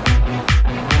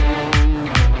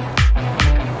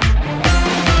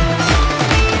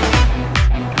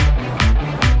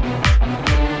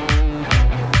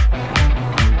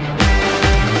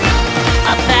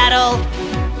 A battle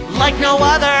like no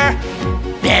other.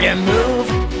 Better move,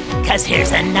 'cause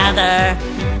here's another.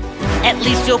 At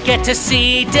least you'll get to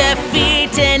see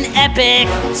defeat in epic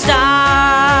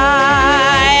style.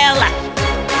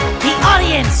 The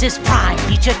audience is prime,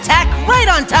 each attack right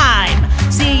on time.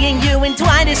 Seeing you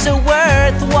entwined is so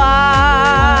worthwhile.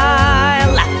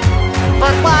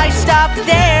 But why stop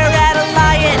there at a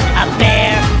lion, a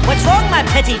bear? What's wrong, my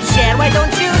petty chair? Why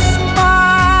don't you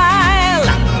smile?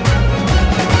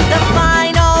 The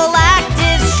final act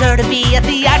is sure to be a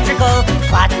theatrical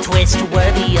plot twist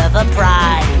worthy of a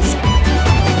prize.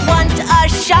 Want a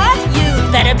shot? You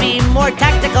better be more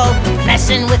tactical.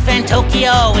 Messing with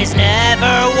Fantokyo is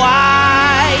never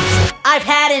wise. I've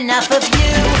had enough of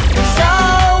you, so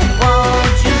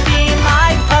won't you be my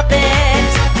puppet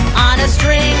on a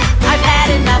string? I've had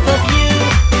enough of you.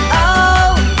 Oh,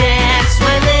 dance,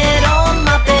 my little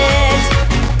Muppet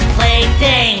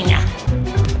plaything.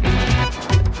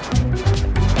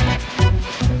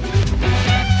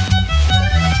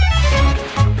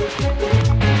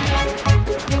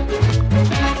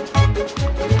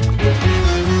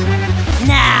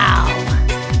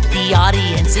 The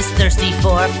audience is thirsty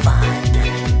for fun.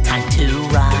 Time to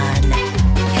run.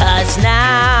 'Cause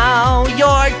now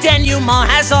your denouement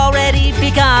has already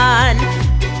begun.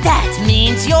 That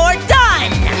means you're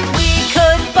done. We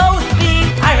could both be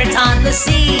pirates on the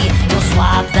sea. You'll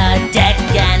swab the deck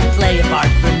and play a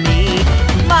part for me.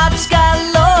 Mops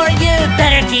galore, you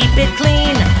better keep it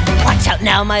clean. Watch out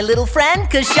now, my little friend,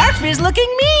 'cause Sharkspeare's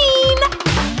looking mean.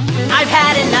 I've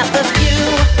had enough of you,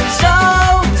 so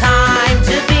time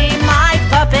to be my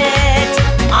puppet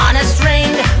on a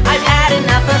string. I've had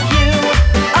enough of you.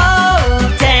 Oh,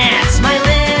 dance, my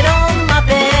little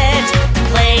Muppet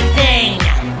plaything.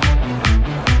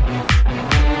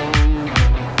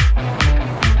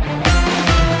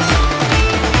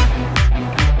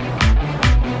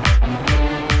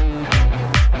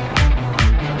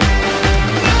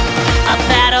 A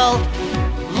battle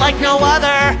like no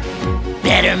other.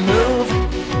 Better move,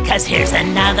 'cause here's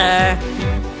another.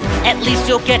 At least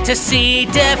you'll get to see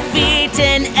defeat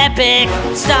in epic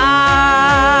style.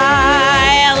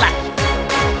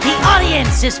 The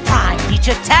audience is prime, each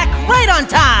attack right on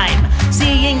time.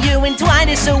 Seeing you entwined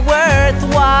is so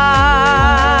worthwhile.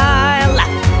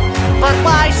 But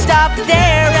why stop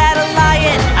there at a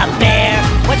lion, a bear?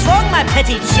 What's wrong, my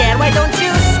petty chair? Why don't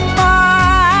you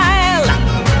smile?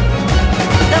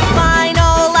 The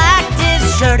final act is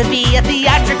sure to be a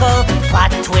theatrical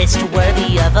plot twist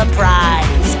worthy of a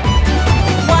prize.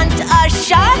 Want a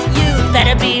shot? You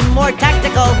better be more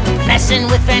tactical. Messing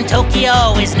with Fantokyo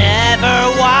is never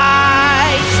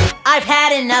wise. I've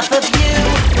had enough of you,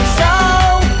 so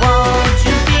won't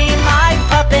you be my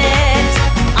puppet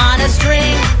on a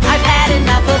string? I've had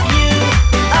enough of you.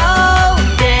 Oh,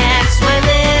 dance,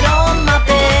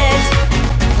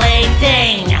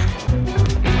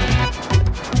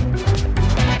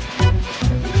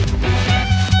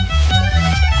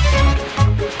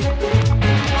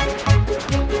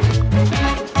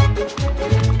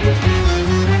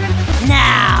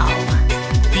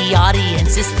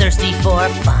 is thirsty for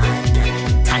fun.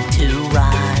 Time to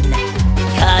run.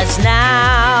 'Cause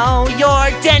now your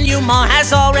denouement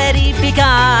has already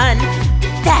begun.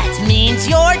 That means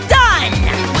you're done.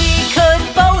 We could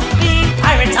both be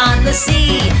pirates on the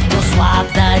sea. You'll swab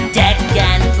the deck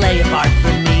and play a part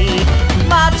for me.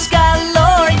 Mobs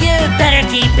galore, you better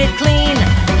keep it clean.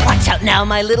 Watch out now,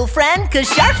 my little friend, 'cause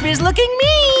Sharkspeare's looking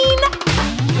mean.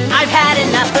 I've had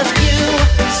enough of you,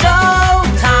 so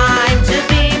time to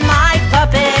be my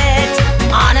puppet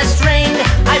on a string.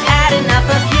 I've had enough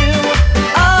of you.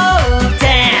 Oh,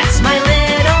 dance, my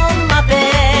little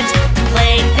Muppet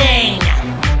plaything.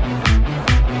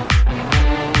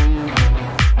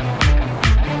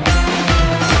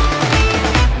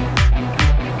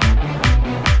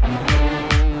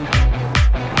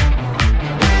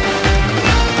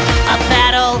 A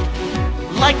battle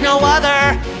like no other.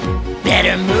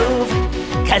 Better move,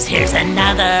 'cause here's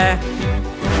another.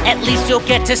 At least you'll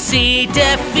get to see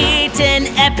defeat in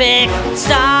epic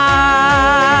style.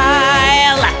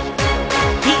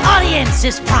 The audience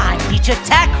is primed, each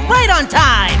attack right on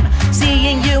time.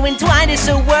 Seeing you entwined is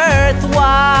so worthwhile.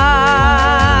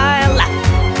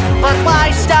 But why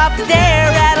stop there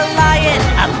at a lion,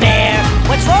 a bear?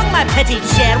 What's wrong, my petit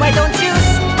cher? Why don't you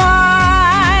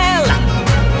smile?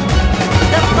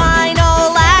 The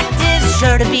final act is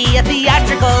sure to be a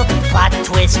theatrical plot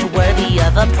twist worthy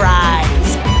of a prize.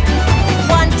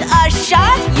 Want a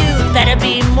shot? You better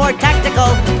be more tactical.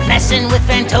 Messing with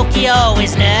Fantocchio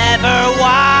is never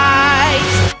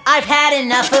wise. I've had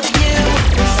enough of you,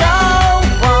 so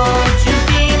won't you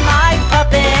be my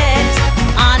puppet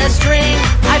on a string?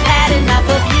 I've had enough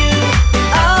of you.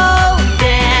 Oh,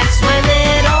 dance, my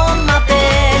little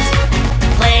Muppet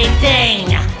plaything.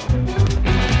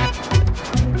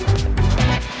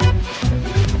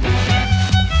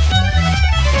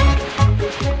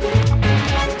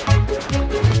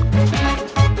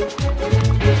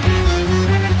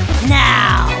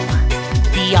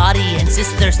 The audience is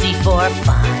thirsty for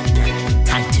fun.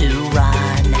 Time to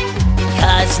run.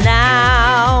 'Cause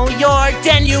now your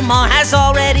denouement has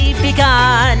already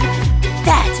begun.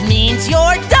 That means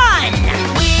you're done.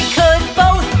 We could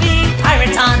both be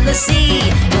pirates on the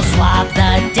sea. You'll swab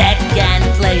the deck and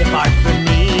play a part for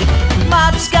me.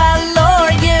 Mobs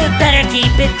galore, you better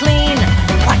keep it clean.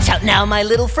 Watch out now, my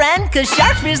little friend, 'cause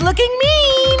Sharkspeare's looking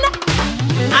mean.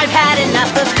 I've had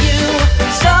enough of you,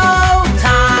 so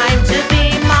time to be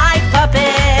my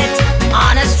puppet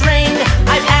on a string.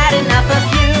 I've had enough of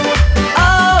you.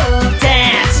 Oh,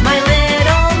 dance, my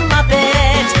little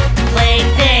Muppet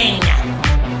plaything.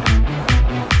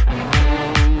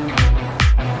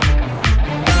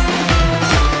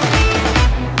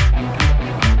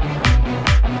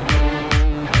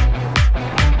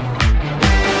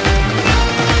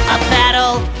 A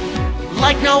battle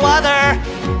like no other.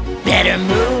 Better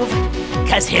move,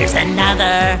 'cause here's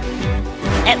another.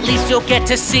 At least you'll get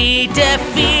to see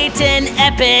defeat in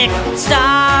epic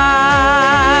style.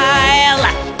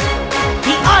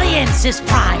 The audience is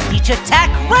primed, each attack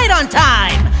right on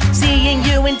time. Seeing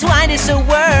you entwined is so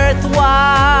worthwhile.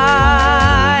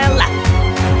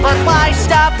 But why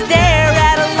stop there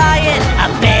at a lion, a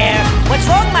bear? What's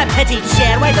wrong, my petit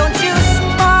cher? Why don't you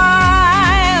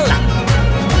smile?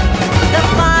 The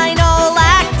final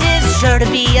act is sure to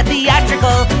be a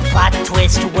theatrical plot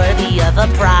twist worthy of a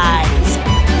prize.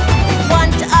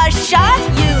 Want a shot?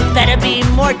 You better be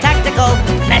more tactical.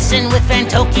 Messing with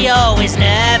Fantocchio is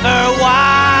never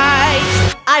wise.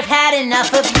 I've had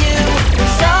enough of you,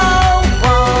 so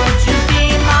won't you be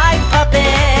my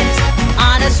puppet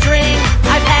on a string?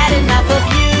 I've had enough of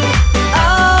you.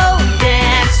 Oh,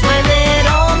 dance, my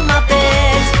little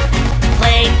Muppet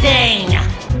plaything.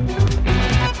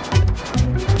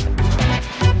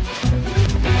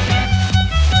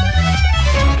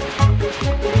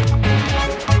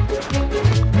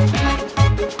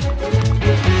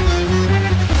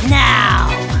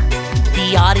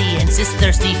 The audience is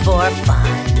thirsty for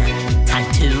fun. Time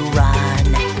to run.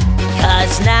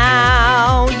 'Cause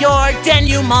now your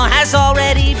denouement has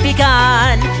already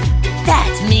begun.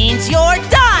 That means you're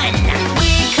done.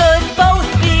 We could both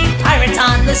be pirates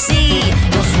on the sea.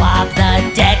 You'll swab the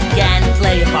deck and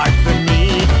play a part for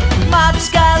me. Mobs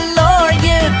galore,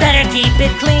 you better keep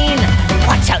it clean.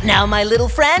 Watch out now, my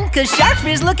little friend, 'cause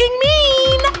Sharkspeare's looking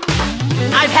mean.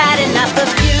 I've had enough of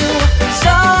you,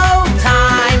 so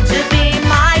time to be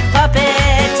my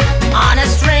puppet on a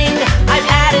string. I've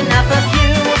had enough of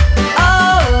you.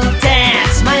 Oh,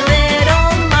 dance, my little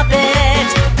Muppet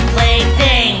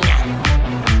plaything.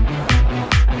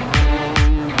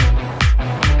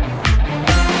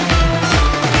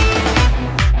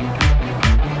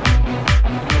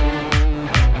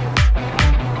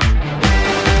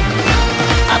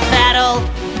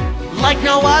 like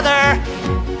no other.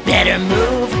 Better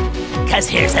move, 'cause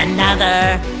here's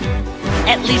another.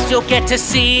 At least you'll get to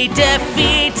see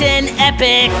defeat in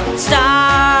epic style.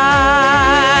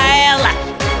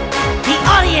 The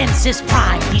audience is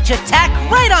primed, each attack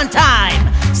right on time.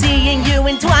 Seeing you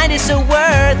entwined is so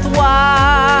worthwhile.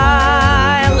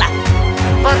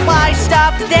 But why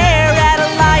stop there at a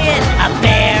lion, a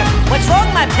bear? What's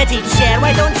wrong, my petty chair?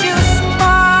 Why don't you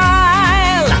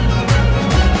smile?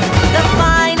 The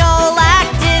final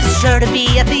act is sure to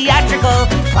be a theatrical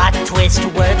plot twist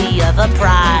worthy of a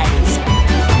prize.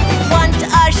 Want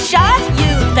a shot?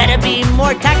 You better be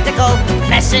more tactical.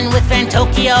 Messing with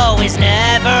Fantokyo is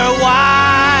never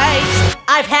wise.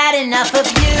 I've had enough of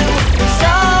you,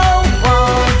 so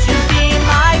won't you be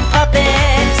my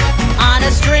puppet on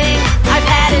a string? I've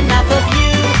had enough of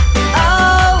you.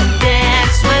 Oh,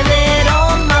 dance, my little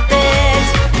Muppet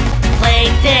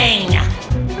plaything.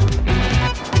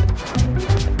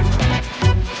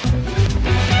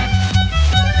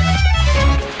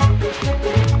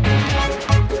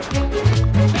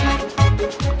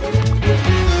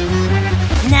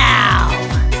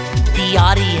 The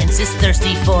audience is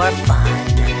thirsty for fun.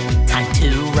 Time to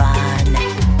run,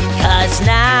 'cause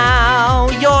now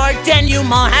your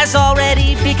denouement has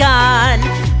already begun.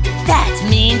 That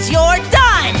means you're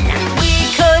done. We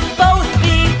could both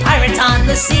be pirates on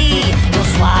the sea.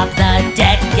 You'll swab the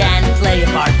deck and play a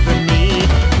part for me.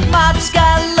 Mops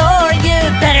galore, you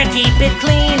better keep it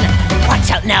clean. Watch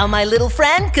out now, my little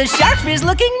friend, 'cause Sharkspeare's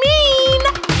looking mean.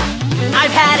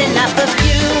 I've had enough of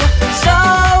you, so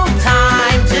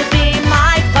time to be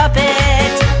my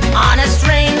puppet on a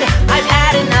string. I've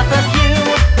had enough of you.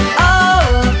 Oh,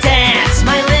 dance,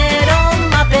 my little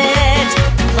Muppet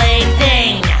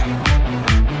plaything.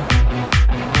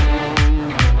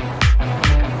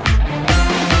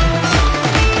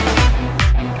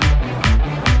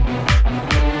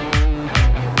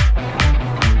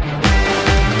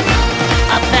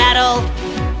 A battle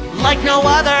like no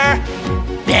other.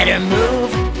 Better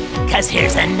move, 'cause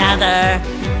here's another.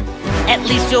 At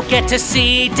least you'll get to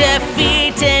see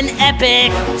defeat in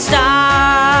epic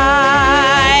style.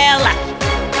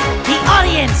 The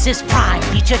audience is primed,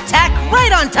 each attack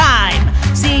right on time.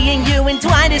 Seeing you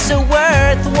entwined is so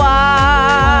worthwhile.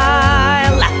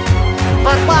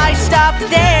 But why stop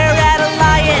there at a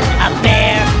lion, a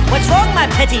bear? What's wrong, my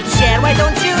petty chair? Why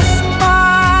don't you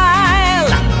smile?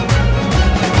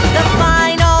 The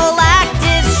final act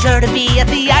is sure to be a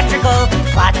theatrical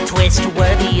plot twist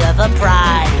worthy of a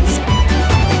prize.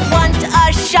 Want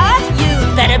a shot? You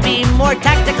better be more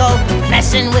tactical.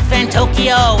 Messing with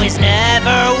Fantokyo is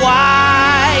never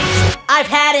wise. I've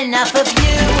had enough of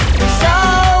you, so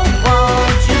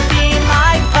won't you be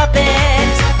my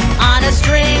puppet on a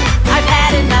string? I've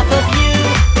had enough of you.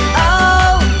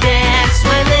 Oh, dance,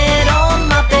 my little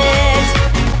Muppet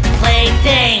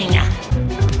plaything.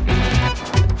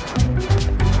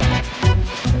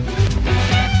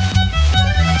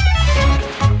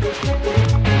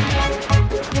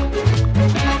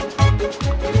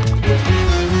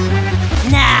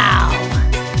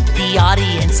 The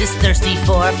audience is thirsty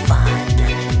for fun.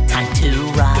 Time to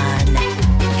run,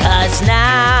 'cause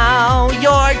now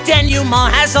your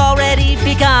denouement has already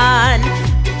begun.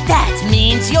 That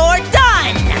means you're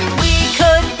done. We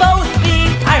could both be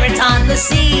pirates on the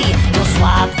sea. You'll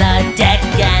swab the deck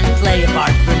and play a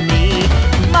part for me.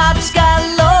 Mops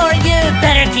galore, you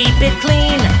better keep it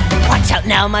clean. Watch out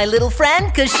now, my little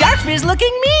friend, 'cause Sharkspeare's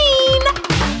looking mean.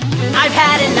 I've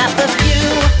had enough of you,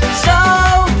 so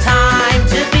time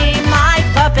to be my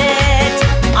puppet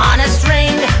on a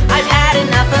string. I've had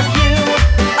enough of you.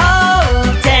 Oh,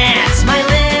 dance, my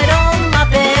little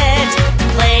Muppet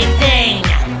plaything.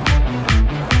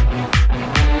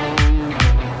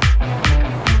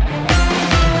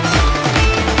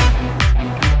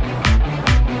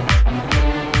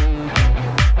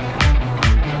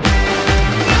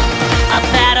 A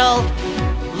battle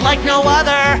like no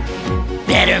other.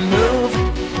 Better move,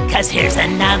 'cause here's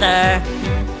another.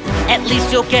 At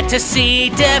least you'll get to see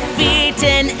defeat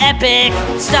in epic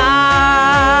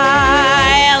style.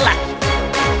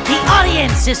 The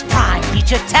audience is primed,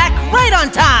 each attack right on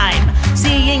time.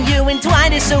 Seeing you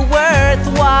entwined is so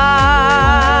worthwhile.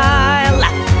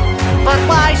 But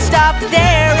why stop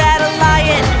there at a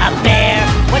lion, a bear?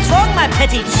 What's wrong, my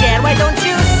petty chair? Why don't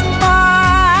you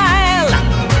smile?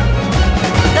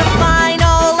 The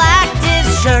final act is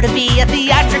sure to be a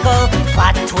theatrical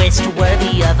plot twist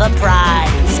worthy of a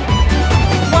prize.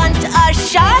 Want a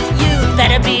shot? You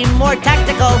better be more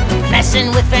tactical.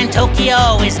 Messing with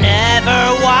Fantokyo is never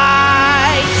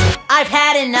wise. I've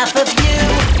had enough of you,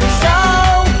 so